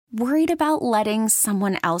Worried about letting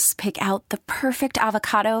someone else pick out the perfect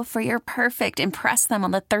avocado for your perfect impress them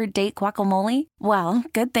on the third date guacamole? Well,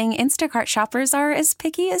 good thing Instacart shoppers are as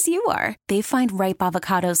picky as you are. They find ripe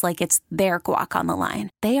avocados like it's their guac on the line.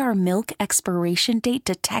 They are milk expiration date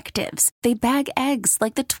detectives. They bag eggs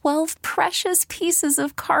like the 12 precious pieces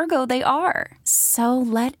of cargo they are. So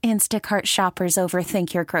let Instacart shoppers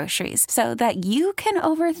overthink your groceries so that you can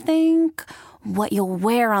overthink what you'll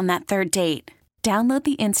wear on that third date. Download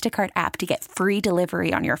the Instacart app to get free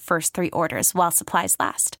delivery on your first 3 orders while supplies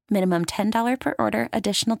last. Minimum $10 per order.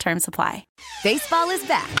 Additional terms apply. Baseball is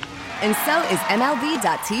back, and so is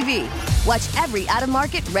MLB.tv. Watch every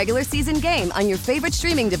out-of-market regular season game on your favorite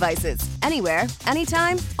streaming devices. Anywhere,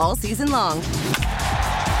 anytime, all season long.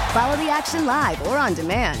 Follow the action live or on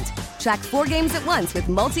demand. Track 4 games at once with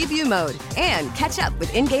multi-view mode and catch up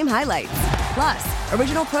with in-game highlights. Plus,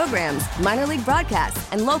 original programs, minor league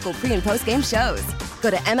broadcasts, and local pre- and post-game shows. Go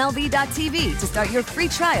to MLB.tv to start your free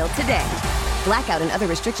trial today. Blackout and other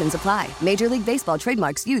restrictions apply. Major League Baseball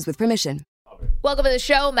trademarks used with permission. Welcome to the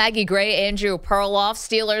show. Maggie Gray, Andrew Perloff.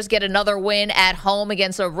 Steelers get another win at home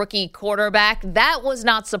against a rookie quarterback. That was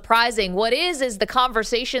not surprising. What is the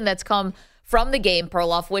conversation that's come from the game,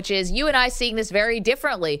 Perloff, which is you and I seeing this very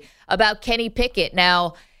differently about Kenny Pickett.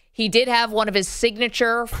 Now, he did have one of his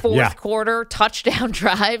signature fourth quarter touchdown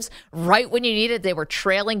drives right when you needed it. They were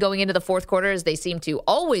trailing going into the fourth quarter, as they seem to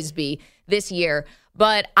always be this year.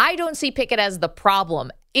 But I don't see Pickett as the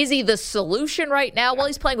problem. Is he the solution right now? Well,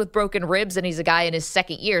 he's playing with broken ribs, and he's a guy in his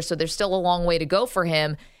second year, so there's still a long way to go for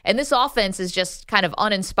him. And this offense is just kind of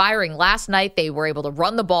uninspiring. Last night, they were able to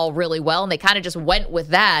run the ball really well, and they kind of just went with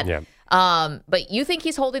that. Yeah. But you think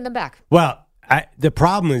he's holding them back? Well, the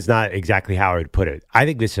problem is not exactly how I would put it. I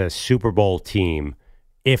think this is a Super Bowl team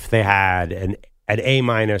if they had an A-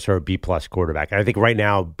 or a B+ quarterback. And I think right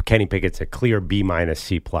now Kenny Pickett's a clear B-,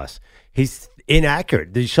 C+. He's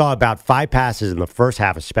inaccurate. You saw about 5 passes in the first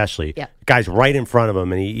half especially. Yeah. The guy's right in front of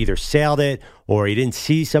him, and he either sailed it or he didn't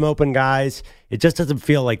see some open guys. It just doesn't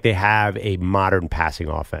feel like they have a modern passing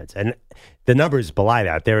offense. And the numbers belie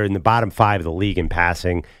that. They're in the bottom 5 of the league in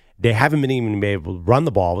passing. They haven't been even able to run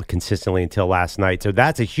the ball consistently until last night. So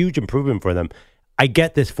that's a huge improvement for them. I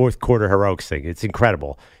get this fourth quarter heroics thing. It's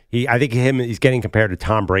incredible. I think he's getting compared to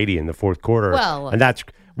Tom Brady in the fourth quarter. And that's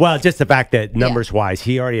just the fact that numbers-wise,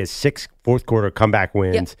 he already has 6 fourth quarter comeback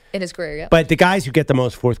wins. In his career, But the guys who get the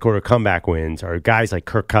most fourth quarter comeback wins are guys like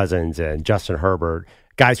Kirk Cousins and Justin Herbert,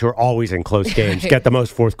 guys who are always in close games, get the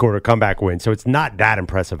most fourth quarter comeback wins. So it's not that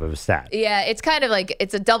impressive of a stat. Yeah, it's kind of like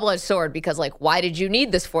it's a double-edged sword because, like, why did you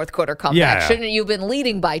need this fourth quarter comeback? Shouldn't you have been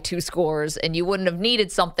leading by 2 scores and you wouldn't have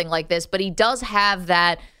needed something like this? But he does have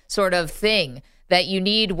that sort of thing that you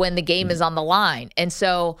need when the game is on the line. And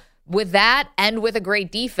so with that and with a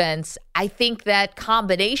great defense, I think that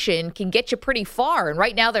combination can get you pretty far. And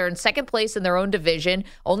right now they're in second place in their own division.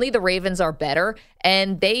 Only the Ravens are better.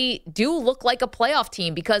 And they do look like a playoff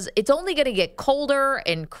team because it's only going to get colder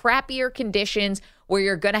and crappier conditions where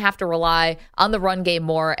you're going to have to rely on the run game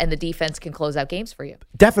more and the defense can close out games for you.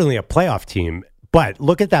 Definitely a playoff team. But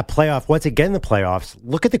look at that playoff. Once again, the playoffs.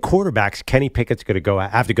 Look at the quarterbacks Kenny Pickett's going to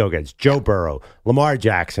have to go against. Joe Burrow, Lamar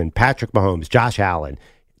Jackson, Patrick Mahomes, Josh Allen,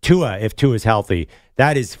 Tua, if Tua's healthy.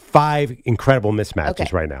 That is 5 incredible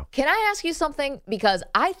mismatches right now. Can I ask you something? Because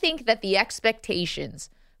I think that the expectations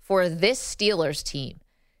for this Steelers team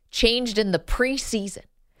changed in the preseason.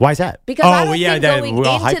 Why is that? Because I don't think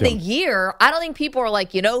going into the year, I don't think people are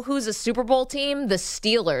like, who's a Super Bowl team? The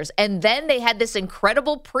Steelers. And then they had this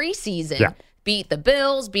incredible preseason. Yeah. Beat the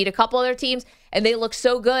Bills, beat a couple other teams, and they look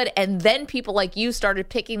so good. And then people like you started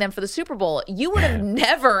picking them for the Super Bowl. You would have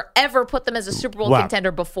never, ever put them as a Super Bowl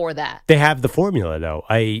contender before that. They have the formula, though.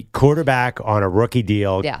 A quarterback on a rookie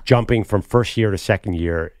deal, jumping from first year to second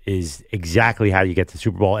year is exactly how you get to the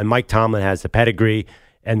Super Bowl. And Mike Tomlin has the pedigree,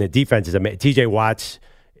 and the defense is amazing. TJ Watt's,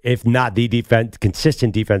 if not the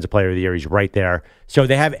consistent defensive player of the year, he's right there. So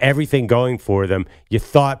they have everything going for them. You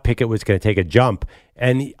thought Pickett was going to take a jump.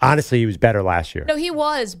 And honestly, he was better last year. No, he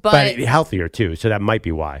was, but healthier too, so that might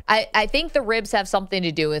be why. I think the ribs have something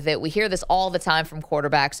to do with it. We hear this all the time from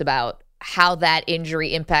quarterbacks about how that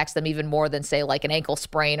injury impacts them even more than, say, like an ankle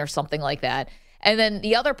sprain or something like that. And then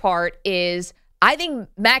the other part is I think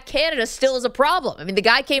Matt Canada still is a problem. I mean, the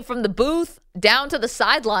guy came from the booth down to the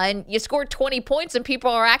sideline. You scored 20 points, and people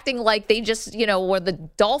are acting like they just, were the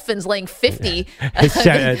Dolphins laying 50, the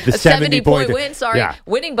 70-point win.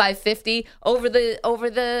 Winning by 50 over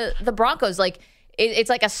the Broncos. Like it's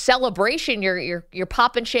like a celebration. You're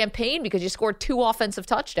popping champagne because you scored 2 offensive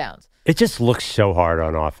touchdowns. It just looks so hard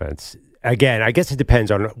on offense. again, I guess it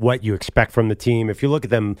depends on what you expect from the team. If you look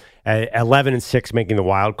at them at 11-6, making the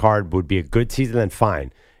wild card would be a good season, then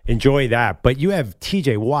fine. Enjoy that. But you have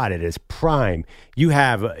TJ Watt at his prime. You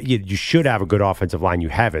should have a good offensive line. You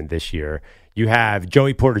haven't this year. You have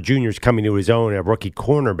Joey Porter Jr. coming to his own, a rookie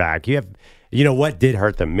cornerback. What did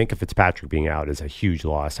hurt them? Minkah Fitzpatrick being out is a huge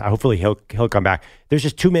loss. Hopefully he'll come back. There's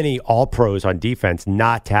just too many all-pros on defense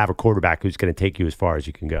not to have a quarterback who's going to take you as far as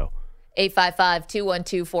you can go.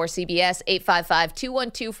 855-212-4CBS,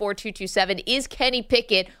 855-212-4227. Is Kenny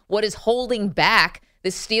Pickett what is holding back the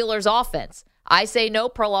Steelers' offense? I say no.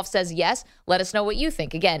 Perloff says yes. Let us know what you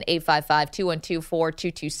think. Again,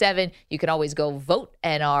 855-212-4227. You can always go vote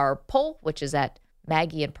in our poll, which is at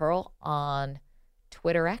Maggie and Pearl on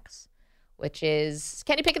Twitter X, which is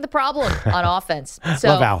Kenny Pickett the problem on offense. So,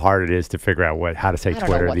 love how hard it is to figure out how to say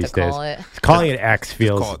Twitter these days. Calling it X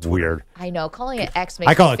feels weird. I know. Calling it X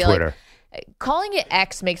makes me feel Twitter. Calling it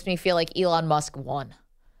X makes me feel like Elon Musk won.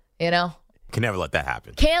 Can never let that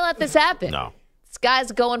happen. Can't let this happen. No. This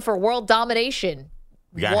guy's going for world domination.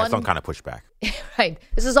 We got to have some kind of pushback. Right.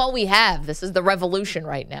 This is all we have. This is the revolution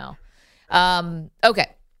right now. Okay.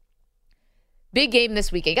 Big game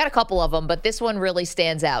this weekend. Got a couple of them, but this one really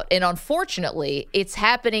stands out. And unfortunately, it's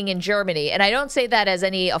happening in Germany. And I don't say that as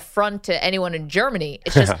any affront to anyone in Germany.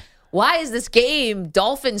 It's just, why is this game,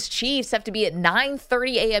 Dolphins-Chiefs, have to be at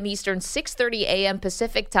 9:30 a.m. Eastern, 6:30 a.m.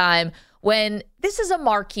 Pacific time, when this is a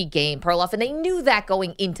marquee game, Perloff, and they knew that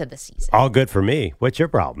going into the season? All good for me. What's your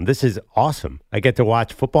problem? This is awesome. I get to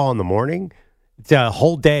watch football in the morning. It's a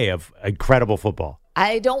whole day of incredible football.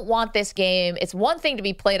 I don't want this game. It's one thing to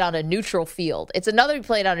be played on a neutral field. It's another to be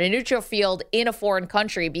played on a neutral field in a foreign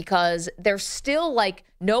country, because there's still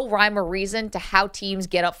no rhyme or reason to how teams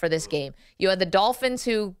get up for this game. You had the Dolphins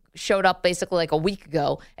who showed up basically a week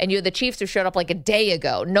ago, and you had the Chiefs who showed up a day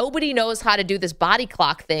ago. Nobody knows how to do this body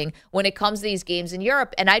clock thing when it comes to these games in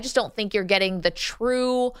Europe, and I just don't think you're getting the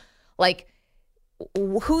true,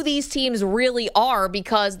 who these teams really are,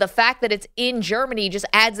 because the fact that it's in Germany just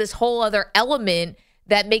adds this whole other element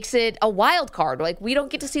that makes it a wild card. We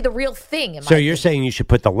don't get to see the real thing. So you're saying you should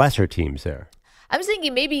put the lesser teams there? I'm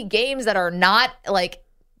thinking maybe games that are not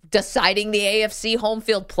deciding the AFC home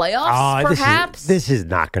field playoffs, perhaps. This is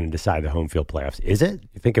not going to decide the home field playoffs, is it?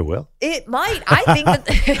 You think it will? It might. I think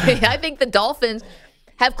I think the Dolphins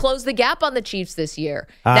have closed the gap on the Chiefs this year.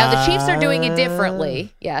 Now, the Chiefs are doing it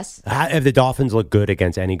differently, yes. Have the Dolphins looked good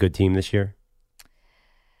against any good team this year?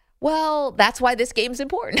 Well, that's why this game's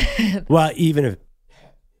important. Well, even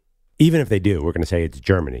if they do, we're going to say it's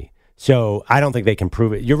Germany. So I don't think they can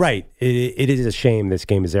prove it. You're right. It is a shame this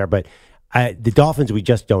game is there, but the Dolphins, we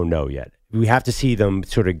just don't know yet. We have to see them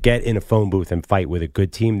sort of get in a phone booth and fight with a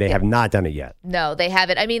good team. They have not done it yet. No, they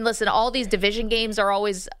haven't. I mean, listen, all these division games are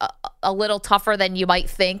always a little tougher than you might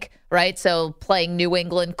think, right? So playing New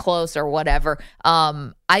England close or whatever.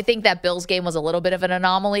 I think that Bills game was a little bit of an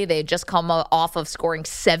anomaly. They had just come off of scoring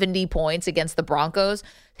 70 points against the Broncos.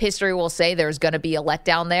 History will say there's going to be a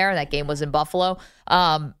letdown there. That game was in Buffalo.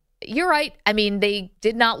 You're right. I mean, they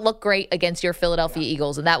did not look great against your Philadelphia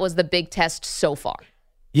Eagles, and that was the big test so far.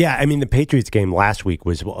 Yeah, I mean, the Patriots game last week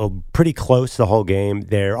was pretty close the whole game.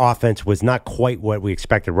 Their offense was not quite what we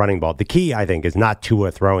expected running ball. The key, I think, is not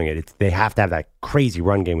Tua throwing it. They have to have that crazy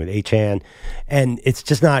run game with Achane, and it's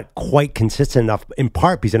just not quite consistent enough, in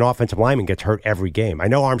part because an offensive lineman gets hurt every game. I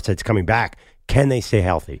know Armstead's coming back. Can they stay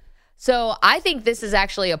healthy? So I think this is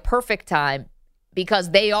actually a perfect time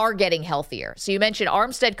because they are getting healthier. So you mentioned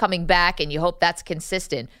Armstead coming back, and you hope that's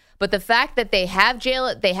consistent. But the fact that they have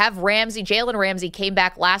Jalen Ramsey came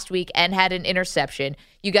back last week and had an interception.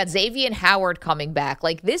 You got Xavier Howard coming back.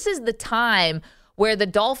 This is the time where the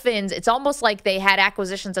Dolphins, it's almost like they had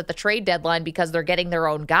acquisitions at the trade deadline because they're getting their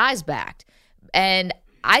own guys back. And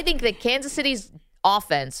I think that Kansas City's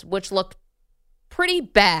offense, which looked pretty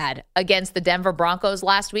bad against the Denver Broncos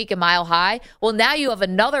last week in Mile High. Well, now you have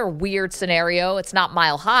another weird scenario. It's not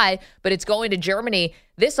Mile High, but it's going to Germany.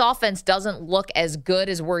 This offense doesn't look as good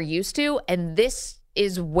as we're used to, and this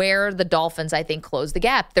is where the Dolphins, I think, close the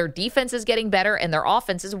gap. Their defense is getting better, and their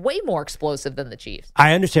offense is way more explosive than the Chiefs.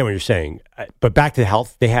 I understand what you're saying, but back to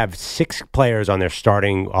health, they have 6 players on their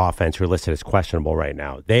starting offense who are listed as questionable right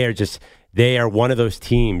now. They are one of those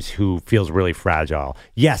teams who feels really fragile.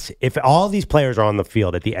 Yes, if all these players are on the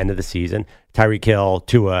field at the end of the season, Tyreek Hill,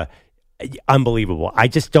 Tua, unbelievable. I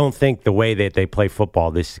just don't think the way that they play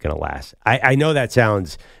football, this is going to last. I know that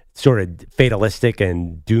sounds sort of fatalistic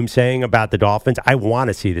and doomsaying about the Dolphins. I want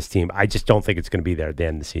to see this team. I just don't think it's going to be there at the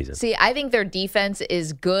end of the season. See, I think their defense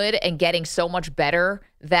is good and getting so much better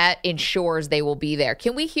that ensures they will be there.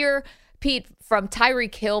 Can we hear Pete, from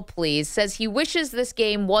Tyreek Hill, please, says he wishes this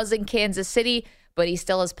game was in Kansas City, but he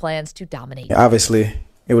still has plans to dominate. Obviously,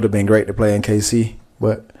 it would have been great to play in KC,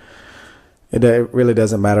 but it really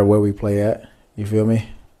doesn't matter where we play at. You feel me?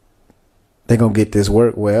 They're going to get this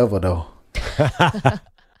work wherever, though.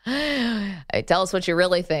 Hey, tell us what you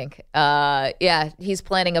really think. Yeah, he's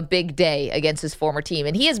planning a big day against his former team,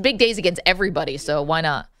 and he has big days against everybody, so why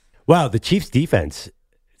not? Well, the Chiefs' defense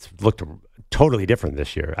looked totally different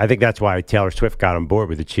this year. I think that's why Taylor Swift got on board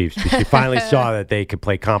with the Chiefs, because she finally saw that they could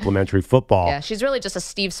play complementary football. Yeah, she's really just a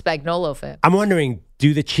Steve Spagnuolo fan. I'm wondering,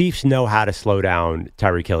 do the Chiefs know how to slow down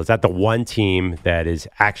Tyreek Hill? Is that the one team that is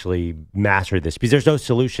actually mastered this? Because there's no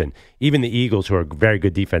solution. Even the Eagles, who are a very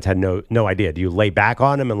good defense, had no idea. Do you lay back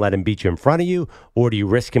on him and let him beat you in front of you, or do you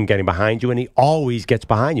risk him getting behind you? And he always gets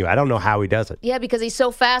behind you. I don't know how he does it. Yeah, because he's so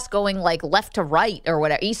fast going like left to right or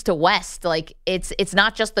whatever, east to west. Like it's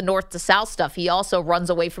not just the north to south stuff. He also runs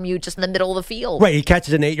away from you just in the middle of the field. Right. He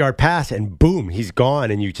catches an 8-yard pass and boom, he's gone,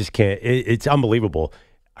 and you just can't. It's unbelievable.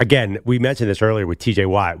 Again, we mentioned this earlier with TJ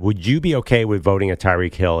Watt. Would you be okay with voting a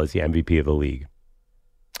Tyreek Hill as the MVP of the league?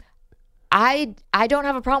 I don't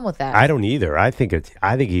have a problem with that. I don't either. I think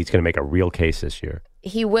he's going to make a real case this year.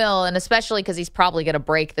 He will, and especially because he's probably going to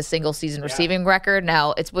break the single season receiving record.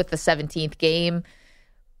 Now, it's with the 17th game,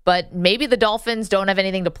 but maybe the Dolphins don't have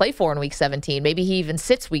anything to play for in Week 17. Maybe he even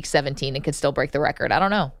sits Week 17 and could still break the record. I don't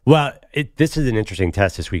know. Well, this is an interesting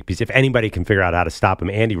test this week, because if anybody can figure out how to stop him,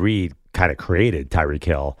 Andy Reid kind of created Tyreek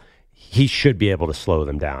Hill. He should be able to slow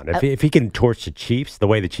them down. If he can torch the Chiefs the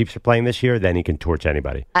way the Chiefs are playing this year, then he can torch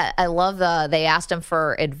anybody. I love they asked him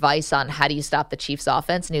for advice on how do you stop the Chiefs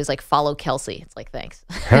offense, and he was like, follow Kelsey. It's like, thanks.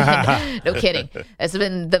 No kidding. That's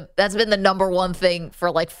been the number one thing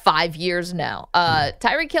for like 5 years now.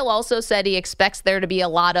 Tyreek Hill also said he expects there to be a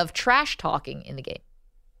lot of trash talking in the game.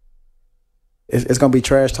 It's going to be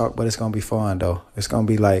trash talk, but it's going to be fun, though. It's going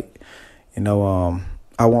to be like,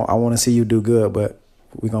 I want to see you do good, but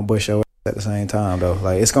we're going to bust your ass at the same time, though.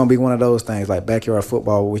 Like, it's going to be one of those things, like backyard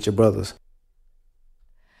football with your brothers.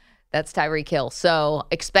 That's Tyreek Hill. So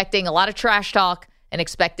expecting a lot of trash talk and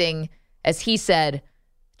expecting, as he said,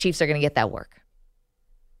 Chiefs are going to get that work.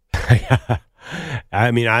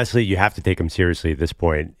 I mean, honestly, you have to take him seriously at this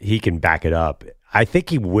point. He can back it up. I think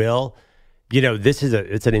he will. It's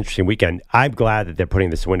an interesting weekend. I'm glad that they're putting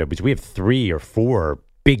this window, because we have 3 or 4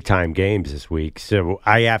 big-time games this week. So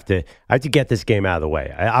I have to get this game out of the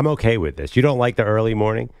way. I'm okay with this. You don't like the early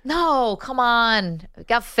morning? No, come on. We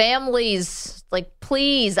got families. Like,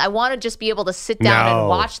 please. I want to just be able to sit down and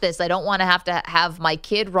watch this. I don't want to have my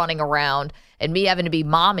kid running around and me having to be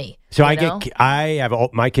mommy. So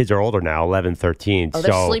my kids are older now, 11, 13. Oh,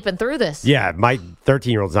 they're sleeping through this. Yeah, my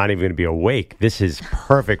 13-year-old's not even going to be awake. This is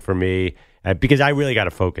perfect for me because I really got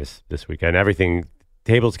to focus this weekend.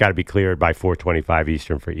 Table's got to be cleared by 4:25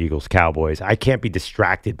 Eastern for Eagles Cowboys. I can't be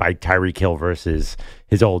distracted by Tyreek Hill versus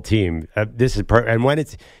his old team. This is and when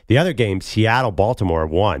it's the other game, Seattle Baltimore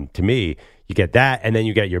 1. To me, you get that, and then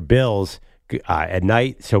you get your Bills at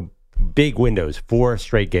night. So big windows, 4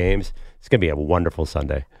 straight games. It's going to be a wonderful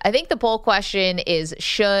Sunday. I think the poll question is,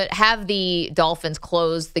 have the Dolphins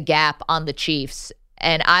close the gap on the Chiefs?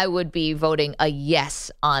 And I would be voting a yes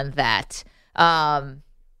on that.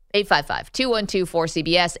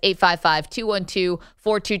 855-212-4CBS,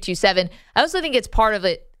 855-212-4227. I also think it's part of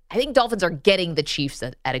it. I think Dolphins are getting the Chiefs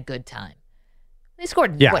at a good time. They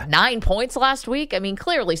scored, 9 points last week? I mean,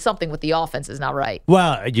 clearly something with the offense is not right.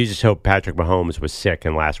 Well, you just hope Patrick Mahomes was sick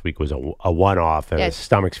and last week was a one-off and his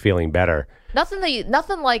stomach's feeling better.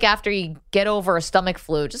 Nothing like after you get over a stomach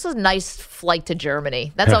flu. Just a nice flight to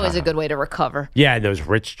Germany. That's always a good way to recover. Yeah, and those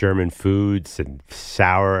rich German foods and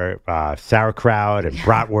sauerkraut and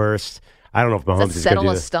bratwurst. I don't know if Mahomes is going to do that.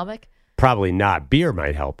 Settle a stomach? Probably not. Beer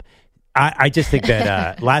might help. I just think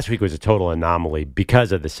that last week was a total anomaly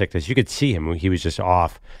because of the sickness. You could see him. He was just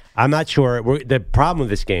off. I'm not sure. The problem with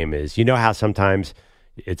this game is, how sometimes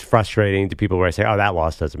it's frustrating to people where I say, oh, that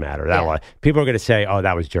loss doesn't matter. Loss. People are going to say, oh,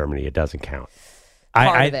 that was Germany. It doesn't count.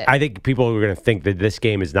 I think people are going to think that this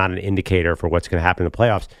game is not an indicator for what's going to happen in the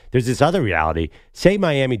playoffs. There's this other reality. Say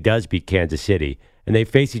Miami does beat Kansas City and they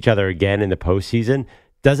face each other again in the postseason.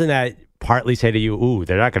 Doesn't that partly say to you, ooh,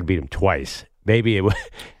 they're not going to beat them twice? Maybe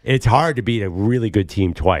it's hard to beat a really good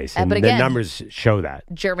team twice. And but again, the numbers show that.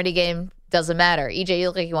 Germany game doesn't matter. EJ, you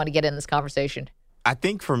look like you want to get in this conversation. I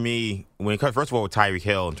think for me, when it comes, first of all, with Tyreek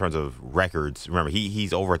Hill, in terms of records, remember,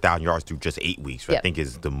 he's over 1,000 yards through just 8 weeks, which I think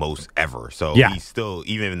is the most ever. So he's still,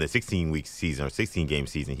 even in the 16-week season or 16-game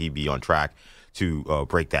season, he'd be on track to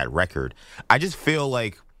break that record. I just feel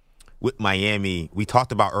like with Miami, we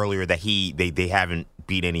talked about earlier that they haven't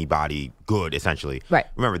beat anybody good, essentially. Right.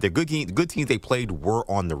 Remember, the good teams they played were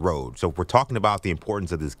on the road. So if we're talking about the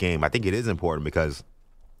importance of this game, I think it is important because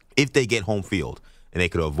if they get home field and they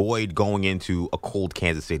could avoid going into a cold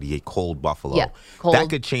Kansas City, a cold Buffalo, cold that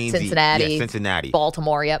could change Cincinnati,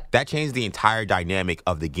 Baltimore, That changed the entire dynamic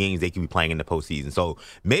of the games they could be playing in the postseason. So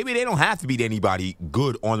maybe they don't have to beat anybody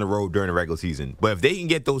good on the road during the regular season. But if they can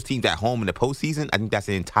get those teams at home in the postseason, I think that's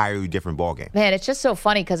an entirely different ballgame. Man, it's just so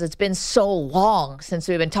funny because it's been so long since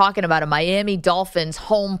we've been talking about a Miami Dolphins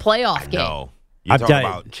home playoff game. I know. You're talking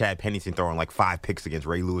about Chad Pennington throwing like 5 picks against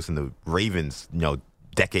Ray Lewis and the Ravens,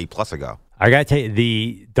 decade plus ago. I got to tell you,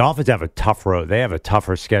 the Dolphins have a tough road. They have a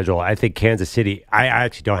tougher schedule. I think Kansas City, I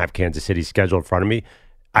actually don't have Kansas City's schedule in front of me.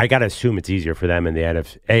 I got to assume it's easier for them in the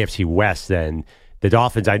AFC West than the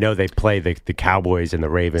Dolphins. I know they play the Cowboys and the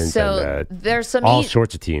Ravens and there's some all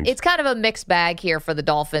sorts of teams. It's kind of a mixed bag here for the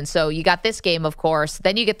Dolphins. So you got this game, of course.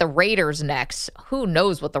 Then you get the Raiders next. Who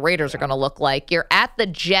knows what the Raiders are going to look like? You're at the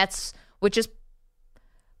Jets, which is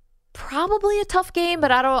probably a tough game,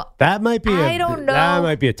 but I don't know. That might be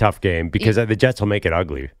a tough game because the Jets will make it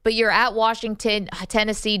ugly. But you're at Washington,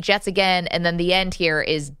 Tennessee, Jets again, and then the end here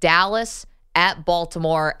is Dallas at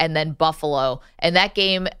Baltimore and then Buffalo. And that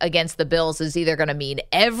game against the Bills is either going to mean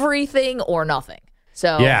everything or nothing.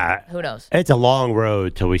 So who knows? It's a long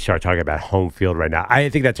road till we start talking about home field right now. I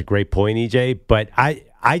think that's a great point, EJ, but I'm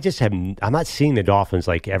not seeing the Dolphins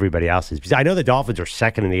like everybody else is. Because I know the Dolphins are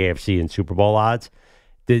second in the AFC in Super Bowl odds.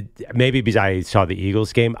 Maybe because I saw the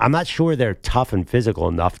Eagles game. I'm not sure they're tough and physical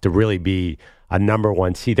enough to really be a number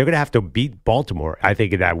one seed. They're going to have to beat Baltimore, I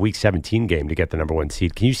think, in that Week 17 game to get the number one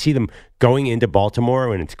seed. Can you see them going into Baltimore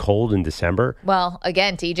when it's cold in December? Well,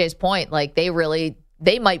 again, to EJ's point, like they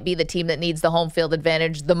might be the team that needs the home field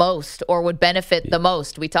advantage the most or would benefit the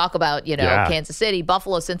most. We talk about, Kansas City,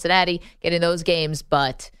 Buffalo, Cincinnati, getting those games,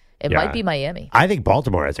 but it might be Miami. I think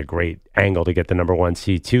Baltimore has a great angle to get the number one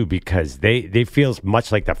seed, too, because they feel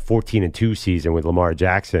much like the 14-2 season with Lamar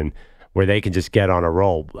Jackson, where they can just get on a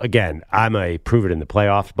roll. Again, I'm a prove it in the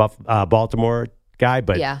playoffs Baltimore guy,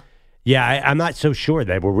 but I'm not so sure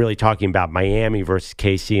that we're really talking about Miami versus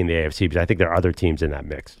KC in the AFC because I think there are other teams in that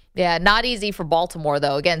mix. Yeah, not easy for Baltimore,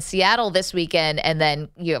 though. Again, Seattle this weekend, and then,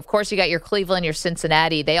 of course, you got your Cleveland, your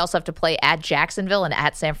Cincinnati. They also have to play at Jacksonville and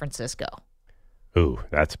at San Francisco. Ooh,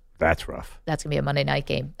 that's rough. That's going to be a Monday night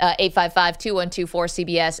game.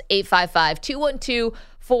 855-212-4CBS,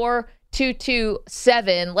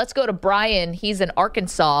 855-212-4227. Let's go to Brian. He's in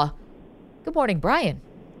Arkansas. Good morning, Brian.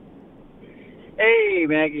 Hey,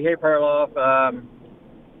 Maggie. Hey, Perloff.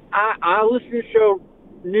 I listen to your show,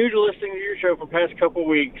 new to listening to your show for the past couple of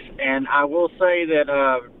weeks, and I will say that,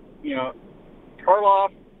 Perloff,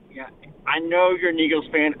 I know you're an Eagles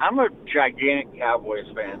fan. I'm a gigantic Cowboys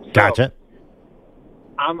fan. So gotcha.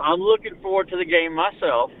 I'm looking forward to the game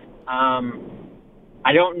myself.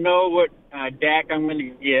 I don't know what Dak I'm going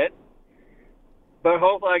to get, but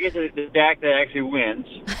hopefully I get the Dak that actually wins.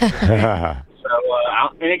 And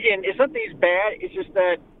again, it's not that he's bad. It's just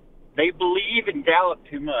that they believe in Gallup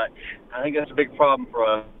too much. I think that's a big problem for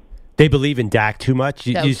us. They believe in Dak too much?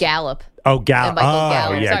 Gallup. Oh, Gallup.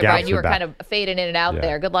 Gallup. Yeah, Sorry, Brian, you were kind of fading in and out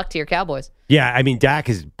there. Good luck to your Cowboys. Yeah, I mean, Dak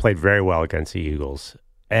has played very well against the Eagles.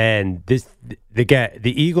 And the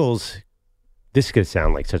Eagles, this is going to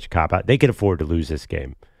sound like such a cop-out. They can afford to lose this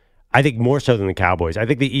game. I think more so than the Cowboys. I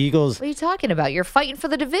think the Eagles... What are you talking about? You're fighting for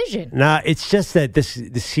the division. Nah, it's just that this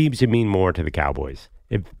seems to mean more to the Cowboys.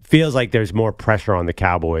 It feels like there's more pressure on the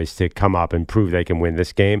Cowboys to come up and prove they can win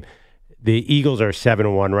this game. The Eagles are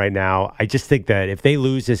 7-1 right now. I just think that if they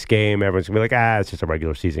lose this game, everyone's going to be like, it's just a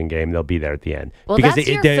regular season game. They'll be there at the end. Well, because that's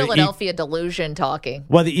your Philadelphia delusion talking.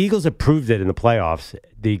 Well, the Eagles have proved it in the playoffs.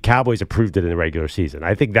 The Cowboys have proved it in the regular season.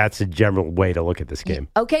 I think that's a general way to look at this game.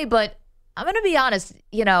 Okay, but I'm going to be honest.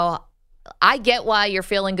 I get why you're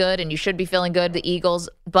feeling good, and you should be feeling good, the Eagles,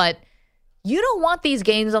 but you don't want these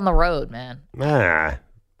games on the road, man.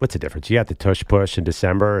 What's the difference? You got the tush push in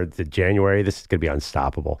December, it's January. This is going to be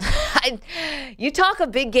unstoppable. You talk a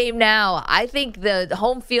big game now. I think the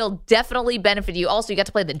home field definitely benefited you. Also, you got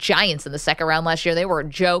to play the Giants in the second round last year. They were a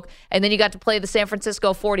joke. And then you got to play the San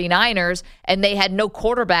Francisco 49ers, and they had no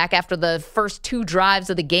quarterback after the first 2 drives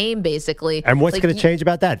of the game, basically. And what's going to change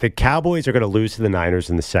about that? The Cowboys are going to lose to the Niners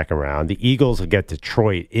in the second round. The Eagles will get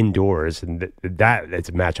Detroit indoors, and that's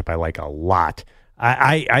a matchup I like a lot.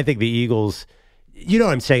 I think the Eagles... You know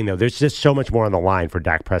what I'm saying, though? There's just so much more on the line for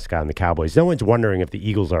Dak Prescott and the Cowboys. No one's wondering if the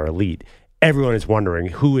Eagles are elite. Everyone is wondering,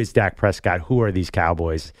 who is Dak Prescott? Who are these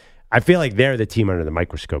Cowboys? I feel like they're the team under the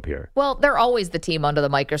microscope here. Well, they're always the team under the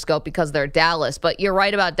microscope because they're Dallas. But you're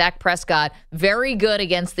right about Dak Prescott. Very good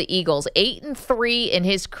against the Eagles. 8-3 in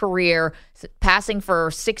his career, passing for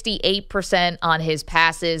 68% on his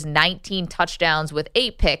passes, 19 touchdowns with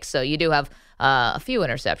 8 picks. So you do have a few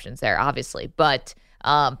interceptions there, obviously. But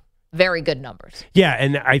very good numbers. Yeah,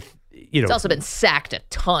 and He's also been sacked a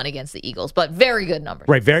ton against the Eagles, but very good numbers.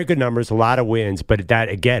 Right, very good numbers, a lot of wins, but that,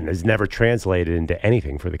 again, has never translated into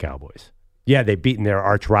anything for the Cowboys. Yeah, they've beaten their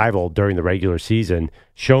arch rival during the regular season.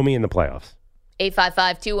 Show me in the playoffs.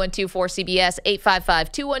 855-212-4CBS,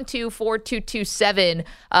 855-212-4227.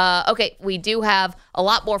 Okay, we do have a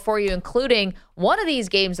lot more for you, including one of these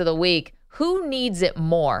games of the week. Who needs it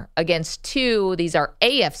more against two? These are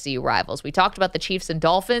AFC rivals. We talked about the Chiefs and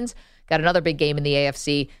Dolphins. Got another big game in the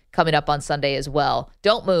AFC coming up on Sunday as well.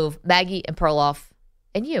 Don't move. Maggie and Perloff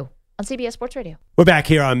and you on CBS Sports Radio. We're back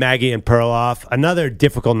here on Maggie and Perloff. Another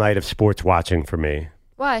difficult night of sports watching for me.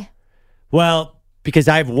 Why? Well, because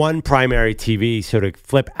I have one primary TV, so to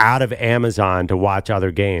flip out of Amazon to watch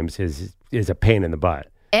other games is a pain in the butt.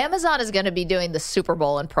 Amazon is going to be doing the Super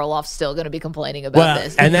Bowl, and Perloff's still going to be complaining about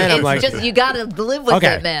this. And then I'm like, just, you got to live with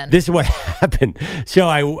it, man. This is what happened. So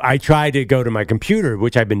I tried to go to my computer,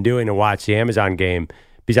 which I've been doing to watch the Amazon game,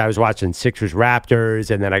 because I was watching Sixers Raptors,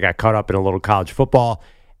 and then I got caught up in a little college football.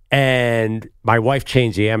 And my wife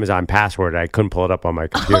changed the Amazon password, and I couldn't pull it up on my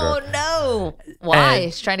computer. Oh, no. Why?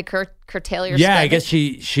 She's trying to curtail your spending? Yeah, I guess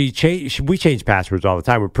she changed. We change passwords all the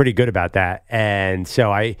time. We're pretty good about that. And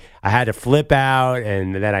so I had to flip out,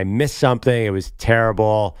 and then I missed something. It was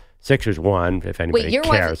terrible. Sixers won, if anybody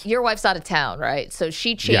cares. Your wife's out of town, right? So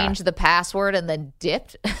she changed the password and then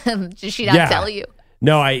dipped? Did she not tell you?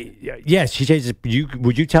 No, yes, she changed it.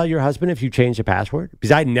 Would you tell your husband if you changed the password?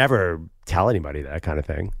 Because I never tell anybody that kind of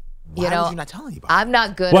thing. Why would you not tell anybody? I'm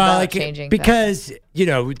not good about changing because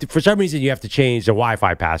for some reason you have to change the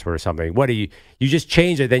Wi-Fi password or something. What do you just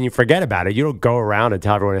change it, then you forget about it. You don't go around and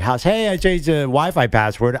tell everyone in the house, hey, I changed the Wi-Fi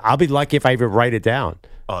password. I'll be lucky if I even write it down.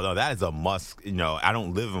 Oh, no, that is a must. I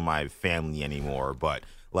don't live with my family anymore, but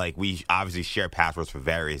we obviously share passwords for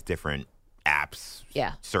various different apps,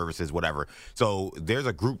 services, whatever. So there's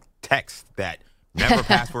a group text that whenever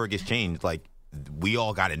password gets changed, we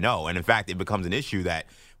all got to know. And in fact, it becomes an issue that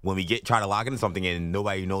when we try to log into something and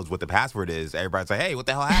nobody knows what the password is, everybody's like, hey, what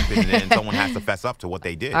the hell happened? And then someone has to fess up to what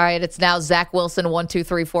they did. All right, it's now Zach Wilson, 1, 2,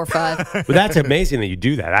 3, 4, 5. Well, that's amazing that you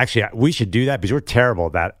do that. Actually, we should do that because we're terrible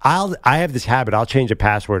at that. I have this habit. I'll change a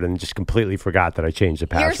password and just completely forgot that I changed the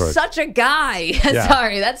password. You're such a guy.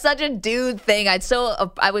 Sorry, that's such a dude thing. I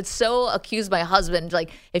would so accuse my husband.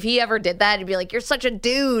 If he ever did that, he'd be like, you're such a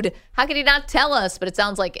dude. How could he not tell us? But it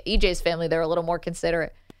sounds like EJ's family, they're a little more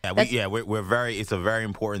considerate. We're very. It's a very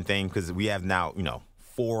important thing because we have now,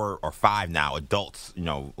 4 or 5 now adults,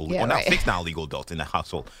 now 6 now legal adults in the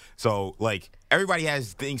household. So everybody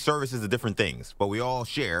has services of different things, but we all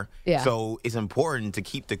share. Yeah. So it's important to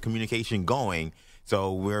keep the communication going.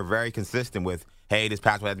 So we're very consistent with, hey, this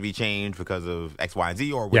password had to be changed because of X, Y, and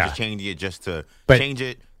Z, or we're just changing it just to change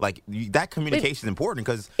it. That communication is important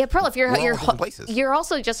because Pearl, if you're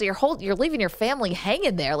also just you're leaving your family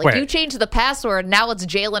hanging there. You change the password, now it's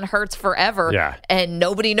Jalen Hurts forever, and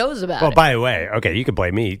nobody knows about it. Well, by the way, okay, you can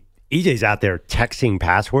blame me. EJ's out there texting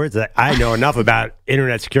passwords. I know enough about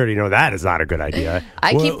internet security to know that is not a good idea.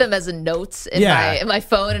 I keep them as notes in my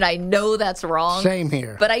phone, and I know that's wrong. Same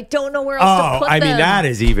here. But I don't know where else to put them. I mean, that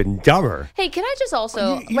is even dumber. Hey, can I just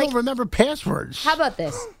also... You don't remember passwords. How about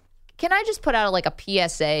this? Can I just put out a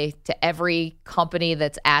PSA to every company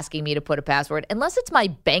that's asking me to put a password? Unless it's my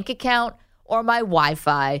bank account or my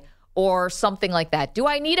Wi-Fi or something like that. Do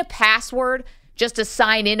I need a password just to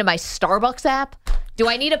sign into my Starbucks app? Do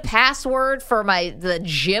I need a password for the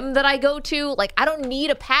gym that I go to? I don't need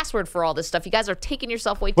a password for all this stuff. You guys are taking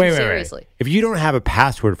yourself way too seriously. If you don't have a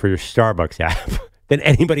password for your Starbucks app, then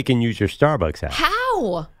anybody can use your Starbucks app.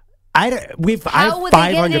 How? I have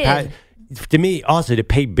 500 to me, also, to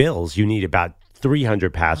pay bills, you need about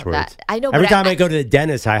 300 passwords. I know. Every time I go to the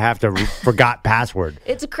dentist, I have to forgot password.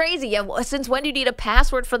 It's crazy. Yeah. Since when do you need a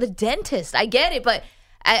password for the dentist? I get it, but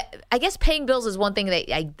I guess paying bills is one thing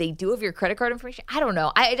that they do have your credit card information. I don't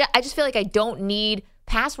know. I just feel like I don't need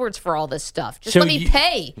passwords for all this stuff. Just let me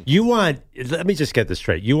pay. Let me just get this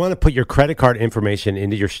straight. You want to put your credit card information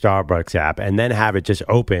into your Starbucks app and then have it just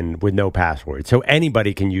open with no password. So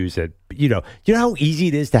anybody can use it. You know how easy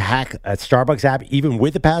it is to hack a Starbucks app even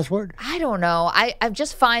with a password? I don't know. I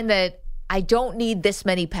just find that I don't need this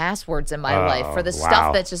many passwords in my life for the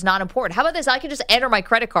stuff that's just not important. How about this? I can just enter my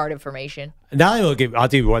credit card information. Now I'll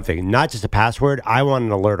do you one thing. Not just a password. I want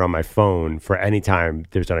an alert on my phone for any time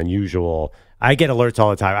there's an unusual I get alerts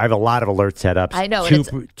all the time. I have a lot of alerts set up. I know.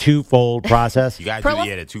 Two-fold process. You got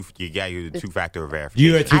to do the two-factor verification.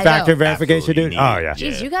 You a two-factor verification, Absolutely. dude? Oh, yeah.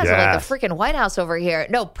 Jeez, you guys are like the freaking White House over here.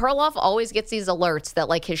 No, Perloff always gets these alerts that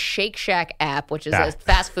like his Shake Shack app, which is a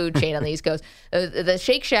fast food chain on the East Coast, the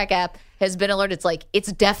Shake Shack app has been alerted. It's like,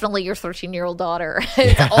 it's definitely your 13-year-old daughter.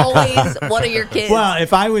 It's always one of your kids. Well,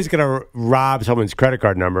 if I was going to rob someone's credit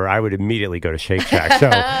card number, I would immediately go to Shake Shack.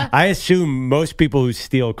 So I assume most people who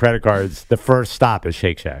steal credit cards, the first stop is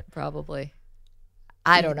Shake Shack. Probably.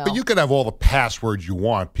 I don't know. But you could have all the passwords you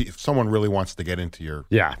want. If someone really wants to get into your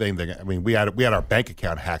thing. I mean, we had our bank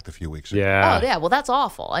account hacked a few weeks ago. Yeah. Oh, yeah. Well, that's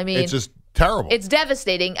awful. I mean, it's just terrible. It's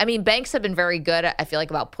devastating. I mean, banks have been very good, I feel like,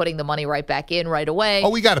 about putting the money right back in right away. Oh,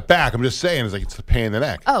 we got it back. I'm just saying, it's a pain in the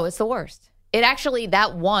neck. Oh, it's the worst. It actually,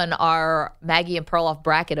 that won our Maggie and Perloff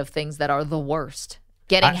bracket of things that are the worst.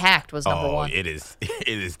 Getting hacked was number one. It is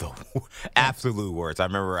the absolute worst. I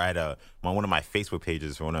remember I had one of my Facebook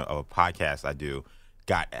pages for a podcast I do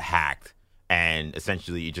got hacked, and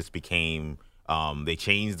essentially it just became they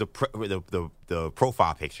changed the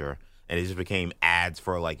profile picture, and it just became ads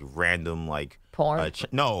for like random like porn.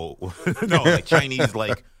 No, like Chinese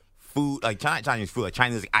like food, like Chinese food, like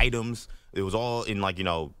Chinese items. It was all in like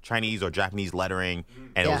Chinese or Japanese lettering,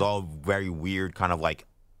 and it was all very weird, kind of like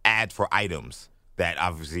ads for items that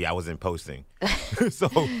obviously I wasn't posting. So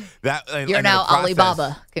that you're now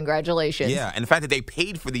Alibaba. Congratulations. Yeah, and the fact that they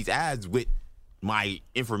paid for these ads with my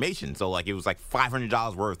information, so like it was like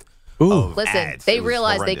 $500 worth. Of Listen, ads. they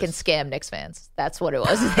realized they can scam Knicks fans. That's what it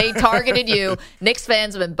was. They targeted you. Knicks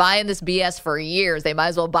fans have been buying this BS for years. They might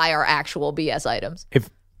as well buy our actual BS items.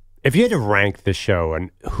 If you had to rank the show on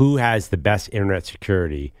who has the best internet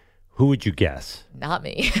security, who would you guess? Not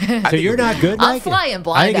me. So you're not good, I'm Mike? flying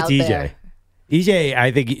blind I think it's out there. EJ,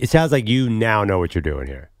 I think it sounds like you now know what you're doing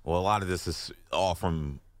here. Well, a lot of this is all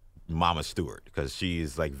from Mama Stewart, because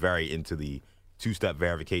she's like very into the two-step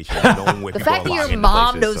verification. The fact that your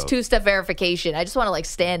mom knows two-step verification, I just want to like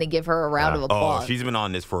stand and give her a round of applause. Oh, she's been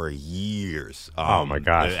on this for years. Oh my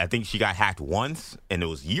gosh! I think she got hacked once, and it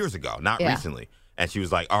was years ago, not recently. And she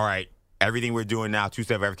was like, "All right, everything we're doing now,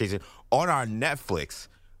 two-step verification on our Netflix.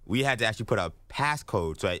 We had to actually put a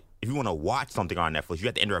passcode. So if you want to watch something on Netflix, you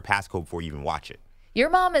have to enter a passcode before you even watch it." Your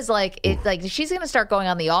mom is like she's going to start going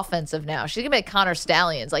on the offensive now. She's going to be like Connor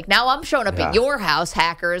Stallions. Like, now I'm showing up at your house,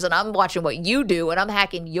 hackers, and I'm watching what you do, and I'm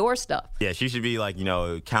hacking your stuff. Yeah, she should be like,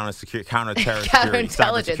 counter-terror security,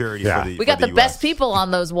 cybersecurity. We got the best people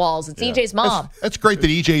on those walls. It's EJ's mom. That's great that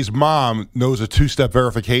EJ's mom knows a two-step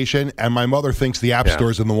verification, and my mother thinks the App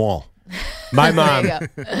Store's in the wall. My mom,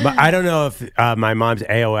 I don't know if my mom's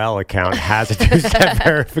AOL account has a two-step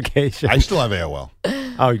verification. I still have AOL.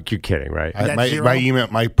 Oh, you're kidding, right?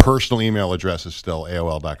 My personal email address is still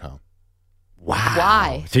AOL.com. Wow.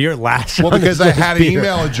 Why? So you're last. Well, because I had an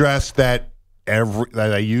email address that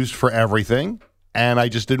I used for everything, and I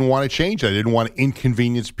just didn't want to change it. I didn't want to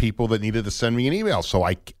inconvenience people that needed to send me an email. So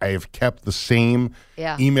I have kept the same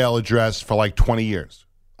email address for like 20 years.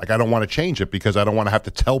 Like, I don't want to change it because I don't want to have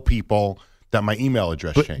to tell people that my email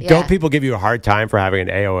address changed. Don't people give you a hard time for having an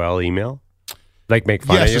AOL email? Like, make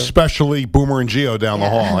fun of you? Yes, especially Boomer and Geo down the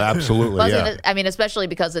hall. Absolutely, I mean, especially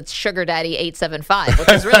because it's Sugar Daddy 875, which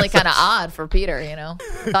is really kind of odd for Peter,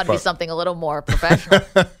 Thought it'd be something a little more professional.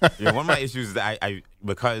 One of my issues is that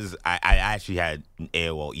because I actually had an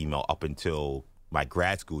AOL email up until my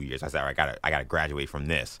grad school years. I said, I gotta graduate from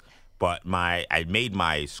this. But I made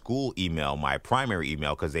my school email my primary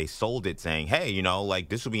email because they sold it saying, hey,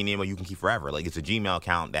 this will be an email you can keep forever. Like, it's a Gmail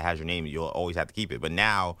account that has your name. You'll always have to keep it. But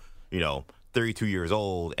now, 32 years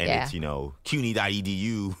old, and it's,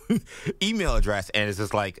 CUNY.edu email address. And it's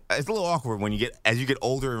just like, it's a little awkward when as you get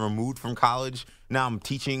older and removed from college. Now I'm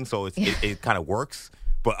teaching, so it kind of works.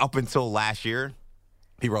 But up until last year,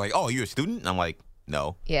 people were like, oh, you're a student? And I'm like,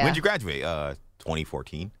 no. Yeah. When did you graduate?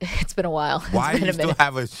 2014. It's been a while. Why do you still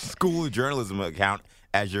have a school of journalism account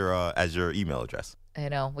as your email address? I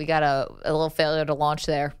know. We got a little failure to launch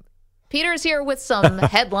there. Peter's here with some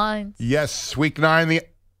headlines. Yes, week 9.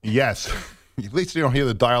 Yes. At least you don't hear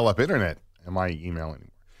the dial-up internet in my email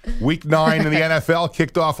anymore. Week 9 in the NFL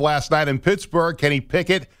kicked off last night in Pittsburgh. Kenny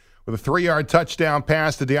Pickett with a 3-yard touchdown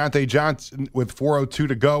pass to Deontay Johnson with 4:02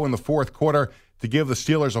 to go in the fourth quarter to give the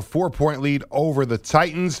Steelers a 4-point lead over the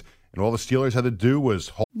Titans. and all the Steelers had to do was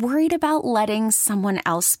hold. Worried about letting someone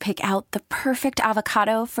else pick out the perfect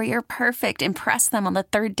avocado for your perfect impress them on the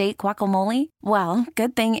third date guacamole? Well,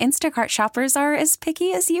 good thing Instacart shoppers are as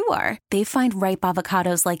picky as you are. They find ripe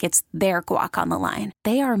avocados like it's their guac on the line.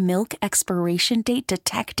 They are milk expiration date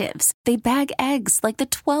detectives. They bag eggs like the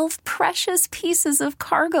 12 precious pieces of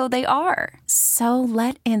cargo they are. So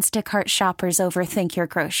let Instacart shoppers overthink your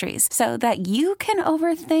groceries so that you can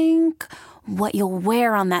overthink what you'll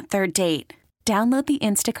wear on that third date. Download the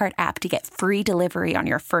Instacart app to get free delivery on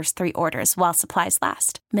your first 3 orders while supplies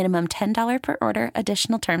last. Minimum $10 per order.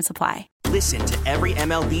 Additional terms apply. Listen to every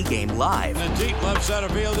MLB game live. In the deep left center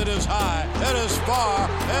field, it is high, it is far,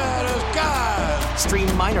 it is God.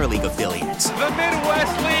 Stream minor league affiliates. The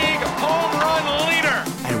Midwest League home run leader.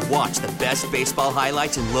 And watch the best baseball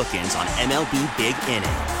highlights and look-ins on MLB Big Inning.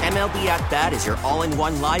 MLB At Bat is your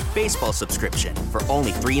all-in-one live baseball subscription for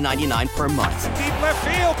only $3.99 per month. Deep left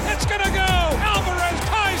field, it's gonna go. Alvarez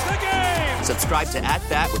ties the game. Subscribe to At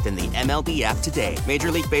Bat within the MLB app today.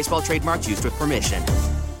 Major League Baseball trademarks used with permission.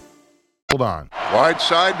 Hold on. Wide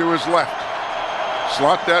side to his left.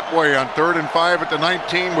 Slot that way on 3rd and 5 at the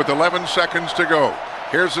 19 with 11 seconds to go.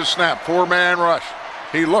 Here's the snap. 4-man rush.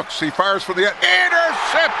 He looks. He fires for the end.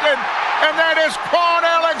 Intercepted! And that is Quan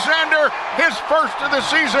Alexander. His first of the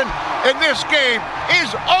season. And this game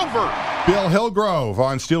is over. Bill Hillgrove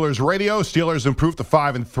on Steelers Radio. Steelers improved to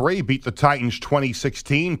 5-3, beat the Titans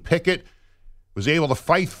 2016. Pickett was able to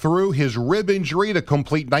fight through his rib injury to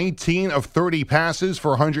complete 19 of 30 passes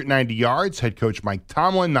for 190 yards. Head coach Mike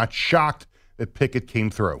Tomlin not shocked that Pickett came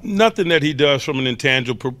through. Nothing that he does from an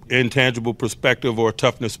intangible perspective or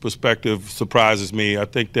toughness perspective surprises me. I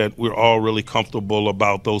think that we're all really comfortable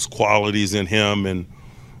about those qualities in him and,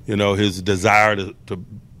 you know, his desire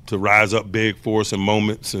to rise up big for us in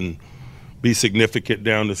moments and be significant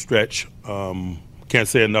down the stretch. Can't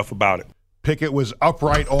say enough about it. Pickett was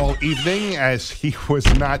upright all evening as he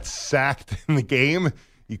was not sacked in the game.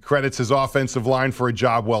 He credits his offensive line for a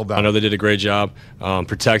job well done. I know they did a great job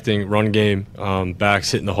protecting run game, backs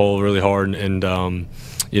hitting the hole really hard, and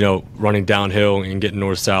running downhill and getting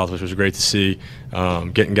north-south, which was great to see.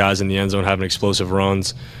 Getting guys in the end zone, having explosive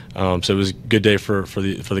runs. So it was a good day for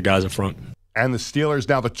the guys up front. And the Steelers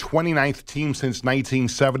now the 29th team since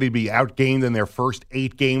 1970 to be outgained in their first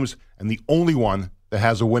 8 games, and the only one that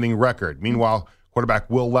has a winning record. Meanwhile, quarterback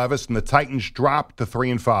Will Levis and the Titans dropped to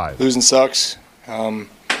 3-5. Losing sucks,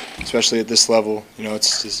 especially at this level. You know,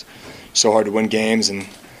 it's just so hard to win games, and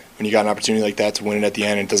when you got an opportunity like that to win it at the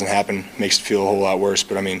end and it doesn't happen, it makes it feel a whole lot worse.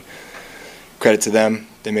 But, I mean, credit to them.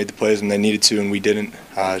 They made the plays when they needed to, and we didn't.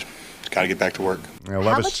 Got to get back to work.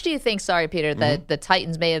 How much do you think, Peter, that the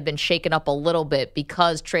Titans may have been shaken up a little bit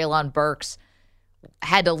because Treylon Burks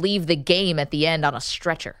had to leave the game at the end on a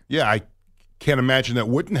stretcher? Yeah, I can't imagine that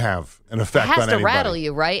wouldn't have an effect on anybody. It has to rattle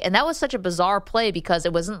you, right? And that was such a bizarre play because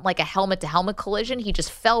it wasn't like a helmet-to-helmet collision. He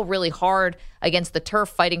just fell really hard against the turf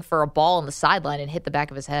fighting for a ball on the sideline and hit the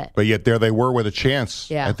back of his head. But yet there they were with a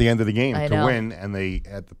chance at the end of the game to win, and they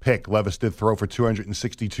had the pick. Levis did throw for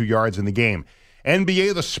 262 yards in the game.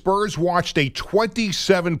 NBA, the Spurs watched a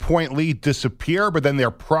 27-point lead disappear, but then their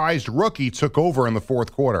prized rookie took over in the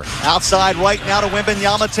fourth quarter. Outside right now to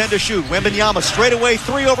Wembanyama, 10 to shoot. Wembanyama straight away,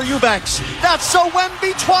 3 over Eubanks. That's so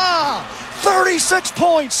Wembitwa! 36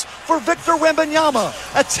 points for Victor Wembanyama.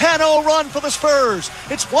 A 10-0 run for the Spurs.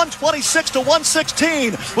 It's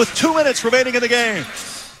 126-116 with 2 minutes remaining in the game.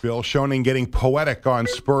 Bill Schoening getting poetic on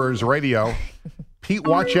Spurs radio. Pete,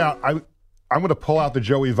 watch out. I'm going to pull out the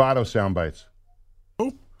Joey Votto sound bites.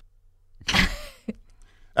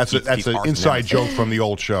 That's an inside joke from the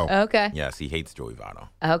old show. Okay. Yes, he hates Joey Votto.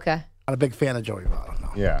 Okay. Not a big fan of Joey Votto. No.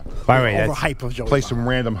 Yeah. By the way, overhype of Joey play Votto. some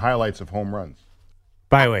random highlights of home runs.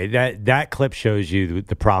 By the way, that clip shows you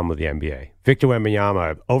the problem with the NBA. Victor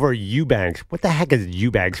Wembanyama over Eubanks. What the heck is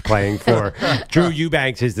Eubanks playing for? Drew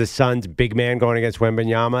Eubanks is the Suns' big man going against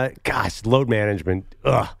Wembanyama. Gosh, load management.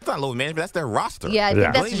 Ugh. It's not load management. That's their roster. Yeah, I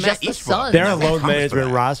think that's just the Suns. They're a load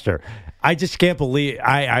management roster. I just can't believe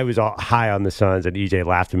I was all high on the Suns, and EJ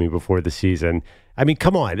laughed at me before the season. I mean,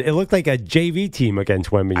 come on. It looked like a JV team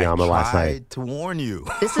against Wembanyama last night. I tried to warn you.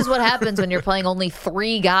 This is what happens when you're playing only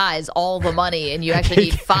 3 guys all the money, and you actually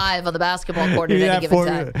need 5 on the basketball court at any given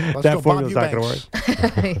time. That formula's not going to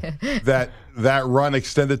work. That run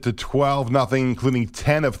extended to 12-0, including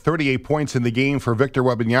 10 of 38 points in the game for Victor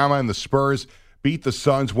Wembanyama, and the Spurs beat the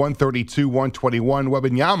Suns 132-121.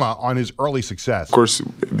 Wembanyama on his early success. Of course,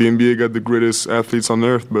 the NBA got the greatest athletes on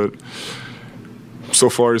earth, but so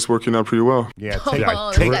far it's working out pretty well. Yeah,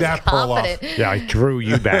 take that, Perloff. Yeah, Drew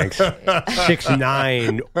Eubanks,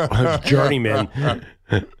 6'9", journeyman.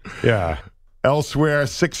 Yeah. Elsewhere,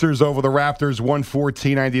 Sixers over the Raptors,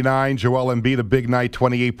 114-99. Joel Embiid, a big night,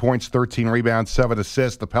 28 points, 13 rebounds, 7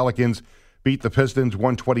 assists. The Pelicans beat the Pistons,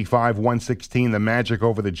 125-116. The Magic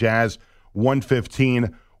over the Jazz,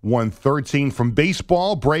 115-113. From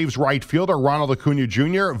baseball, Braves right fielder Ronald Acuna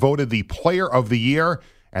Jr. voted the Player of the Year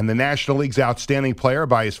and the National League's outstanding player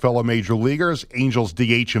by his fellow major leaguers. Angels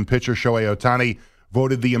DH and pitcher Shohei Ohtani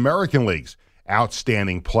voted the American League's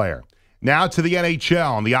outstanding player. Now to the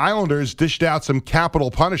NHL, and the Islanders dished out some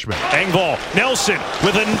capital punishment. Engvall, Nelson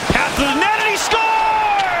with a path to the net, and he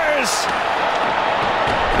scores!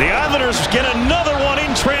 The Islanders get another one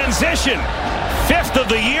in transition. 5th of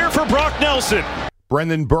the year for Brock Nelson.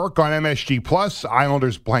 Brendan Burke on MSG+.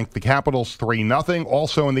 Islanders blanked the Capitals 3-0.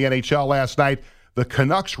 Also in the NHL last night, the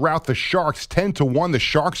Canucks rout the Sharks 10-1. The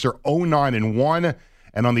Sharks are 0-9-1.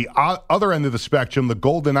 And on the other end of the spectrum, the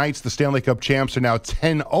Golden Knights, the Stanley Cup champs, are now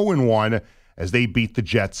 10-0-1 as they beat the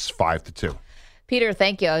Jets 5-2. Peter,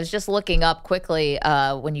 thank you. I was just looking up quickly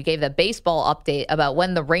when you gave the baseball update about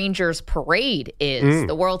when the Rangers parade is,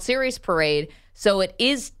 the World Series parade. So it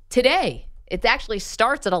is today. It actually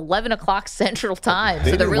starts at 11 o'clock Central Time.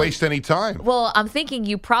 They didn't waste any time. Well, I'm thinking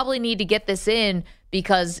you probably need to get this in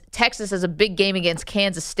because Texas has a big game against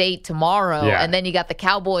Kansas State tomorrow, and then you got the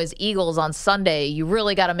Cowboys-Eagles on Sunday. You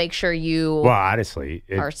really got to make sure you honestly,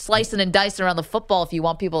 are slicing and dicing around the football if you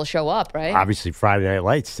want people to show up, right? Obviously, Friday Night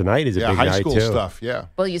Lights tonight is a big high night, school too. stuff, yeah.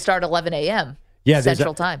 Well, you start at 11 a.m. Yeah,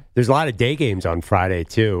 Central Time. There's a lot of day games on Friday,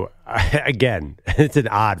 too. Again, it's an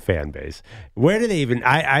odd fan base. Where do they even...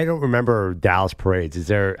 I don't remember Dallas parades. Is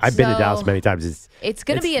there... I've been to Dallas many times. It's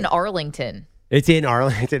going to be in Arlington. It's in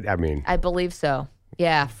Arlington? I mean... I believe so.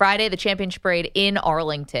 Yeah, Friday, the championship parade in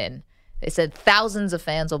Arlington. They said thousands of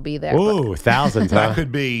fans will be there. Ooh, thousands, huh? That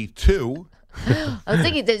could be 2. I was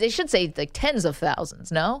thinking they should say like tens of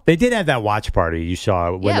thousands, no? They did have that watch party you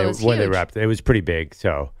saw when they wrapped. It was pretty big,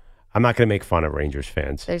 so... I'm not going to make fun of Rangers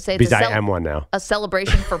fans. They say because I am one now. A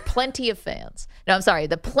celebration for plenty of fans. No, I'm sorry.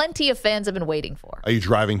 The plenty of fans have been waiting for. Are you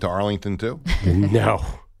driving to Arlington, too? No.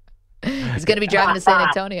 He's going to be driving to San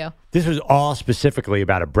Antonio. This was all specifically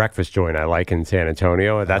about a breakfast joint I like in San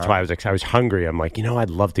Antonio. That's why I was hungry. I'm like, I'd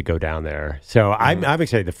love to go down there. So I'm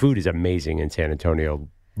excited. The food is amazing in San Antonio.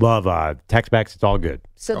 Love Tex-Mex. It's all good.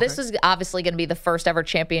 So this is obviously going to be the first ever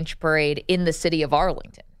championship parade in the city of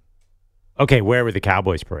Arlington. Okay, where were the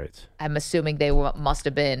Cowboys parades? I'm assuming they must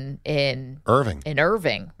have been in Irving. In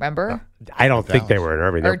Irving, remember? I don't think they were in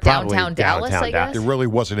Irving. Or downtown Dallas, I guess? It really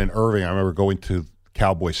wasn't in Irving. I remember going to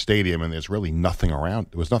Cowboy Stadium, and there's really nothing around.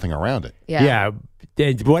 There was nothing around it. Yeah.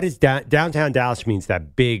 What is downtown Dallas means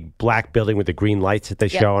that big black building with the green lights that they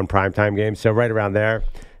show on primetime games. So right around there,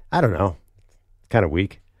 I don't know. It's kind of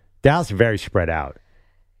weak. Dallas is very spread out.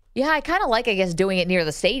 Yeah, I kind of like, I guess, doing it near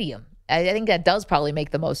the stadium. I think that does probably make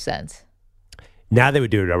the most sense. Now they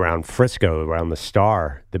would do it around Frisco, around the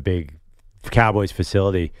Star, the big Cowboys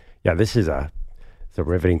facility. Yeah, this is a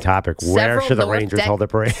riveting topic. Where should the Rangers hold their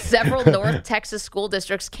parade? Several North Texas school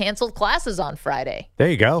districts canceled classes on Friday. There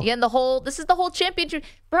you go. Yeah, and this is the whole championship.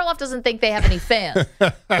 Perloff doesn't think they have any fans,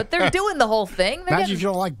 but they're doing the whole thing. Imagine if you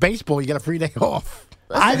don't like baseball, you get a free day off.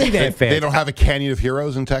 Listen, I think they have fans. They don't have a Canyon of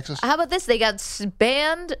Heroes in Texas? How about this? They got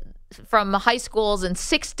banned from high schools, and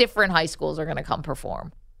 6 different high schools are going to come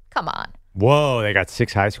perform. Come on. Whoa, they got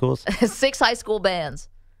 6 high schools? 6 high school bands.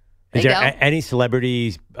 Is there any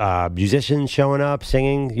celebrity musicians showing up,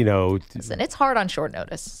 singing? Listen, it's hard on short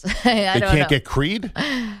notice. They can't get Creed?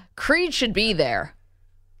 Creed should be there.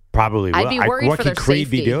 Probably. I'd be worried what for could their Creed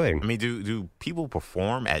safety. be doing? I mean, do people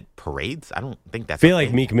perform at parades? I don't think that's. I feel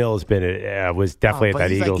like Meek Mill has been was definitely at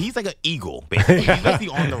that Eagles. He's like an Eagle, basically. He's basically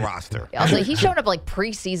on the roster. Also, he's showing up like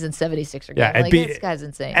preseason 76er game. Yeah, this guy's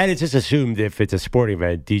insane. And it's just assumed if it's a sporting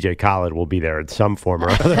event, DJ Khaled will be there in some form or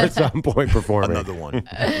other at some point performing. Another one.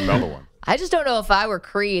 I just don't know if I were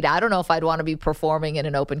Creed. I don't know if I'd want to be performing in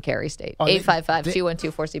an open carry state.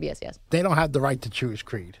 855-212-4CBS, yes. They don't have the right to choose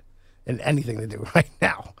Creed in anything they do right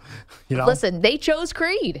now. Listen, they chose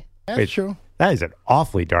Creed. That's true. That is an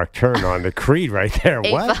awfully dark turn on the Creed right there.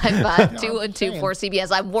 What?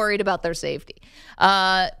 855-212-4CBS. I'm worried about their safety.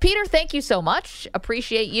 Peter, thank you so much.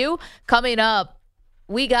 Appreciate you. Coming up,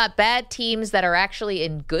 we got bad teams that are actually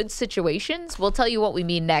in good situations. We'll tell you what we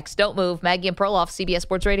mean next. Don't move. Maggie and Perloff, CBS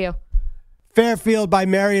Sports Radio. Fairfield by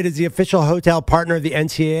Marriott is the official hotel partner of the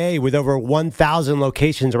NCAA with over 1,000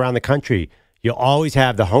 locations around the country. You'll always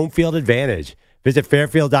have the home field advantage. Visit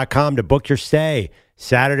Fairfield.com to book your stay.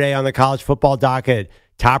 Saturday on the college football docket,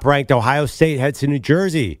 top-ranked Ohio State heads to New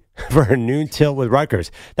Jersey for a noon tilt with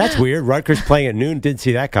Rutgers. That's weird. Rutgers playing at noon. Didn't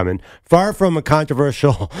see that coming. Far from a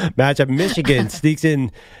controversial matchup, Michigan sneaks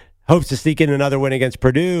in hopes to sneak in another win against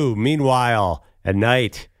Purdue. Meanwhile, at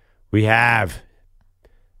night, we have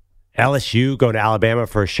LSU going to Alabama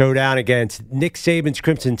for a showdown against Nick Saban's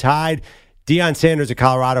Crimson Tide. Deion Sanders of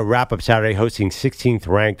Colorado wrap up Saturday hosting 16th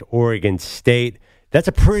ranked Oregon State. That's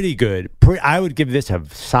a pretty good. I would give this a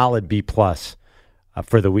solid B+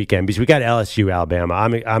 for the weekend because we got LSU Alabama.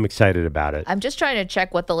 I'm excited about it. I'm just trying to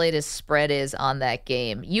check what the latest spread is on that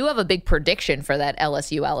game. You have a big prediction for that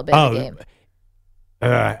LSU Alabama game.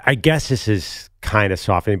 I guess this is kind of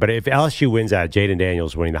softening, but if LSU wins out, Jaden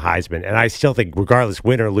Daniels winning the Heisman, and I still think regardless,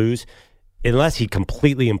 win or lose, unless he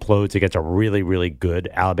completely implodes against a really, really good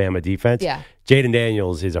Alabama defense, Jaden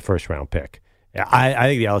Daniels is a first-round pick. I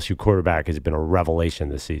think the LSU quarterback has been a revelation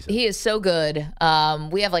this season. He is so good.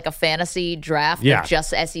 We have like a fantasy draft of just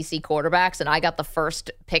SEC quarterbacks, and I got the first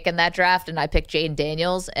pick in that draft, and I picked Jaden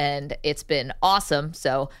Daniels, and it's been awesome.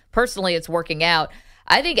 So personally, it's working out.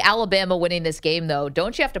 I think Alabama winning this game, though,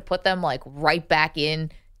 don't you have to put them like right back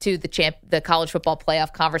in to the college football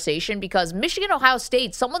playoff conversation? Because Michigan, Ohio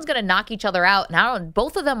State, someone's going to knock each other out, and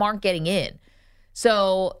both of them aren't getting in.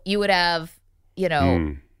 So you would have,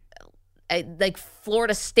 like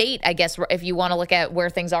Florida State, I guess, if you want to look at where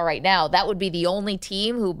things are right now, that would be the only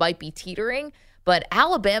team who might be teetering. But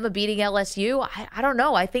Alabama beating LSU, I don't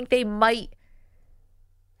know. I think they might.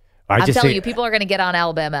 I'm telling you, people are going to get on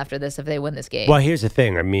Alabama after this if they win this game. Well, here's the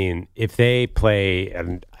thing. I mean, if they play,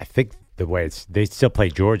 and I think the way they still play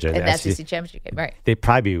Georgia in the SEC championship game, right? They'd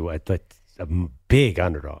probably be a big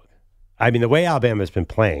underdog. I mean, the way Alabama's been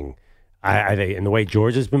playing, I think, and the way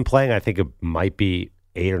Georgia's been playing, I think it might be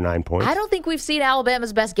 8 or 9 points. I don't think we've seen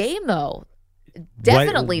Alabama's best game, though.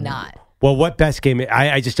 Definitely not. Well, what best game?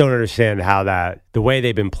 I just don't understand how the way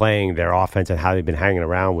they've been playing their offense and how they've been hanging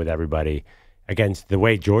around with everybody against the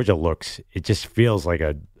way Georgia looks, it just feels like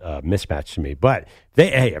a mismatch to me. But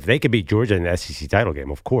if they could beat Georgia in the SEC title game,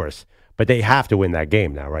 of course. But they have to win that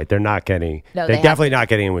game now, right? They're not getting. No, they're definitely not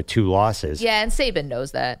getting in with 2 losses. Yeah, and Saban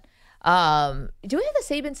knows that. Do we have the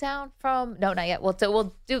Saban sound from? No, not yet.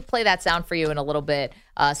 We'll play that sound for you in a little bit.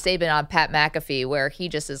 Saban on Pat McAfee, where he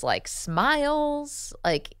just is like smiles,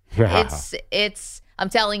 like it's. I'm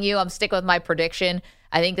telling you, I'm sticking with my prediction.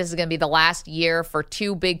 I think this is going to be the last year for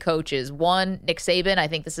 2 big coaches. One, Nick Saban. I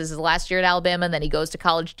think this is his last year at Alabama, and then he goes to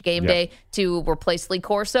College Game Day to replace Lee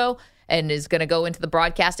Corso and is going to go into the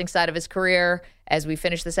broadcasting side of his career as we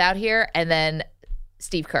finish this out here. And then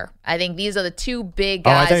Steve Kerr. I think these are the 2 big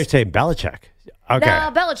guys. Oh, I thought you were saying Belichick. Okay.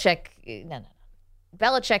 No, Belichick. No.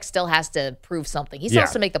 Belichick still has to prove something. He still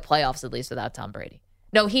has to make the playoffs at least without Tom Brady.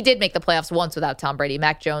 No, he did make the playoffs once without Tom Brady.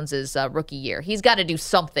 Mac Jones's rookie year. He's got to do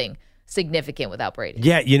something significant without Brady.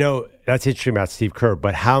 Yeah, that's interesting about Steve Kerr.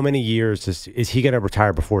 But how many years is he going to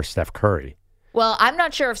retire before Steph Curry? Well, I'm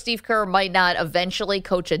not sure if Steve Kerr might not eventually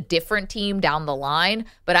coach a different team down the line,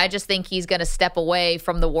 but I just think he's going to step away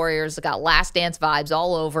from the Warriors. It's got Last Dance vibes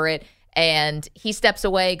all over it, and he steps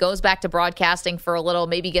away, goes back to broadcasting for a little,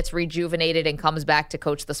 maybe gets rejuvenated and comes back to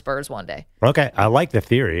coach the Spurs one day. Okay, I like the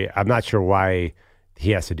theory. I'm not sure why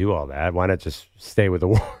he has to do all that. Why not just stay with the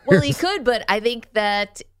Warriors? Well, he could, but I think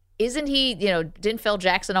that isn't he, didn't Phil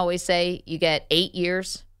Jackson always say you get 8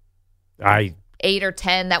 years? 8 or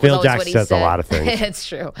 10. That was always what he said. Phil Jackson says a lot of things. It's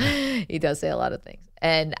true. He does say a lot of things.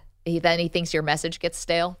 And then he thinks your message gets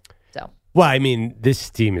stale. So. Well, I mean, this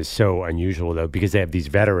team is so unusual, though, because they have these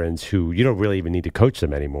veterans who you don't really even need to coach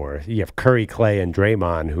them anymore. You have Curry, Clay, and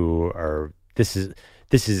Draymond who are this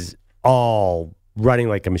is all running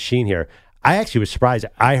like a machine here. I actually was surprised.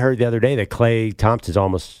 I heard the other day that Klay Thompson's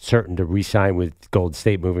almost certain to re-sign with Golden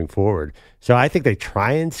State moving forward. So I think they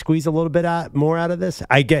try and squeeze a little bit more out of this.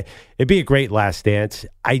 I get it'd be a great Last Dance.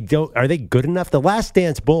 Are they good enough? The Last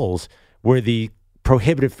Dance Bulls were the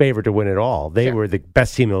prohibitive favorite to win it all. They were the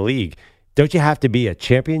best team in the league. Don't you have to be a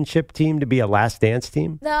championship team to be a Last Dance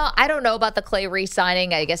team? No, I don't know about the Klay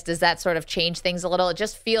re-signing. I guess does that sort of change things a little? It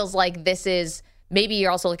just feels like this is. Maybe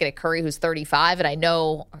you're also looking at Curry, who's 35, and I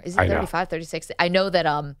know, is he 35, 36? I know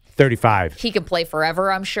that 35. He can play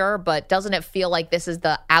forever, I'm sure, but doesn't it feel like this is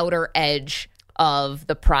the outer edge of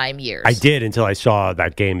the prime years? I did until I saw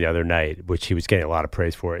that game the other night, which he was getting a lot of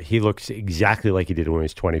praise for it. He looks exactly like he did when he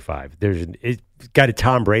was 25. It's got a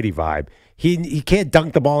Tom Brady vibe. He can't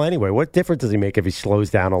dunk the ball anyway. What difference does he make if he slows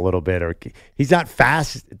down a little bit? Or he's not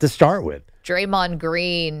fast to start with. Draymond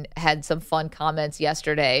Green had some fun comments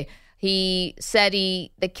yesterday. He said the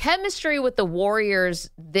chemistry with the Warriors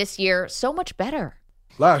this year, so much better.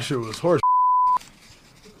 Last year was horse.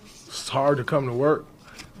 It's hard to come to work.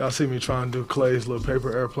 Y'all see me trying to do Clay's little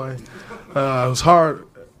paper airplane. It was hard.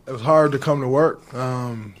 It was hard to come to work.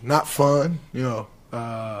 Not fun,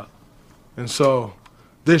 And so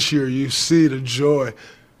this year you see the joy.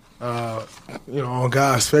 on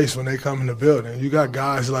guys' face when they come in the building. You got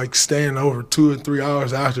guys like staying over 2 and 3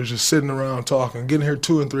 hours after, just sitting around talking, getting here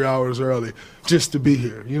 2 and 3 hours early just to be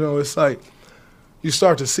here. It's like you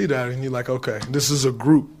start to see that and you're like, okay, this is a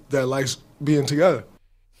group that likes being together.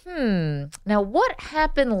 Now, what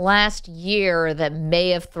happened last year that may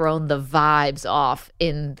have thrown the vibes off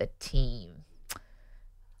in the team?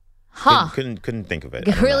 Couldn't think of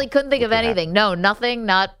it. Really couldn't think of anything. No, nothing.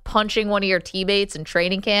 Not punching one of your teammates in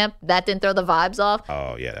training camp. That didn't throw the vibes off.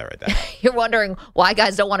 Oh, yeah, that right there. You're wondering why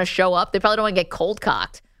guys don't want to show up. They probably don't want to get cold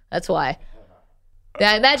cocked. That's why.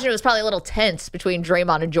 Yeah, I imagine it was probably a little tense between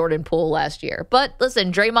Draymond and Jordan Poole last year. But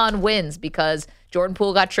listen, Draymond wins because Jordan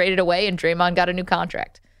Poole got traded away and Draymond got a new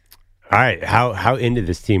contract. All right, how into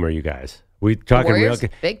this team are you guys? We talking real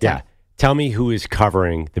big time. Yeah, tell me who is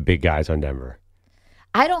covering the big guys on Denver.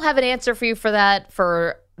 I don't have an answer for you for that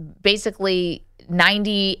for basically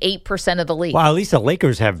 98% of the league. Well, at least the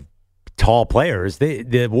Lakers have tall players.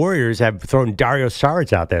 The Warriors have thrown Dario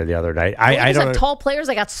Saric out there the other night. I don't have tall players.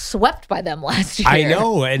 I got swept by them last year. I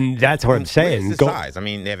know, and that's what I'm saying. What's the size? I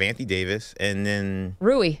mean, they have Anthony Davis and then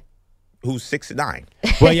Rui, who's 6'9".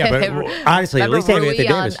 Well, yeah, but honestly, at least they have Anthony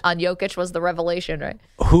Davis. On Jokic was the revelation, right?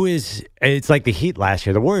 It's like the Heat last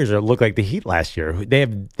year. The Warriors look like the Heat last year.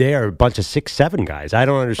 They are a bunch of 6'7" guys. I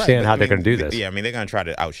don't understand how they're going to do this. Yeah, I mean, they're going to try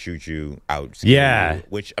to outshoot you, you,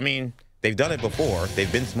 which, I mean, they've done it before.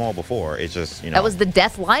 They've been small before. It's just, that was the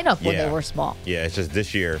death lineup when they were small. Yeah, it's just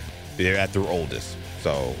this year they're at their oldest.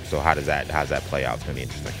 So how's that play out? It's going to be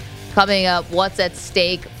interesting. Coming up, what's at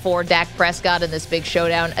stake for Dak Prescott in this big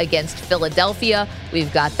showdown against Philadelphia?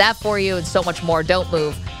 We've got that for you and so much more. Don't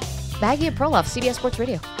move. Maggie and Perloff, CBS Sports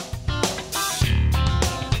Radio.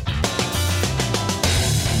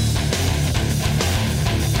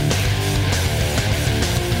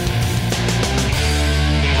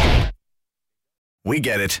 We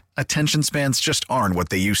get it. Attention spans just aren't what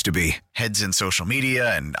they used to be. Heads in social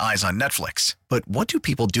media and eyes on Netflix. But what do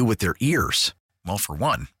people do with their ears? Well, for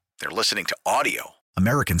one, they're listening to audio.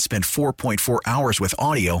 Americans spend 4.4 hours with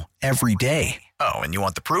audio every day. Oh, and you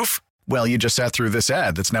want the proof? Well, you just sat through this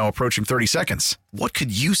ad that's now approaching 30 seconds. What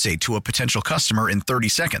could you say to a potential customer in 30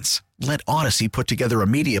 seconds? Let Odyssey put together a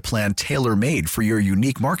media plan tailor-made for your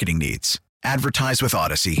unique marketing needs. Advertise with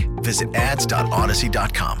Odyssey. Visit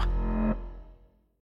ads.odyssey.com.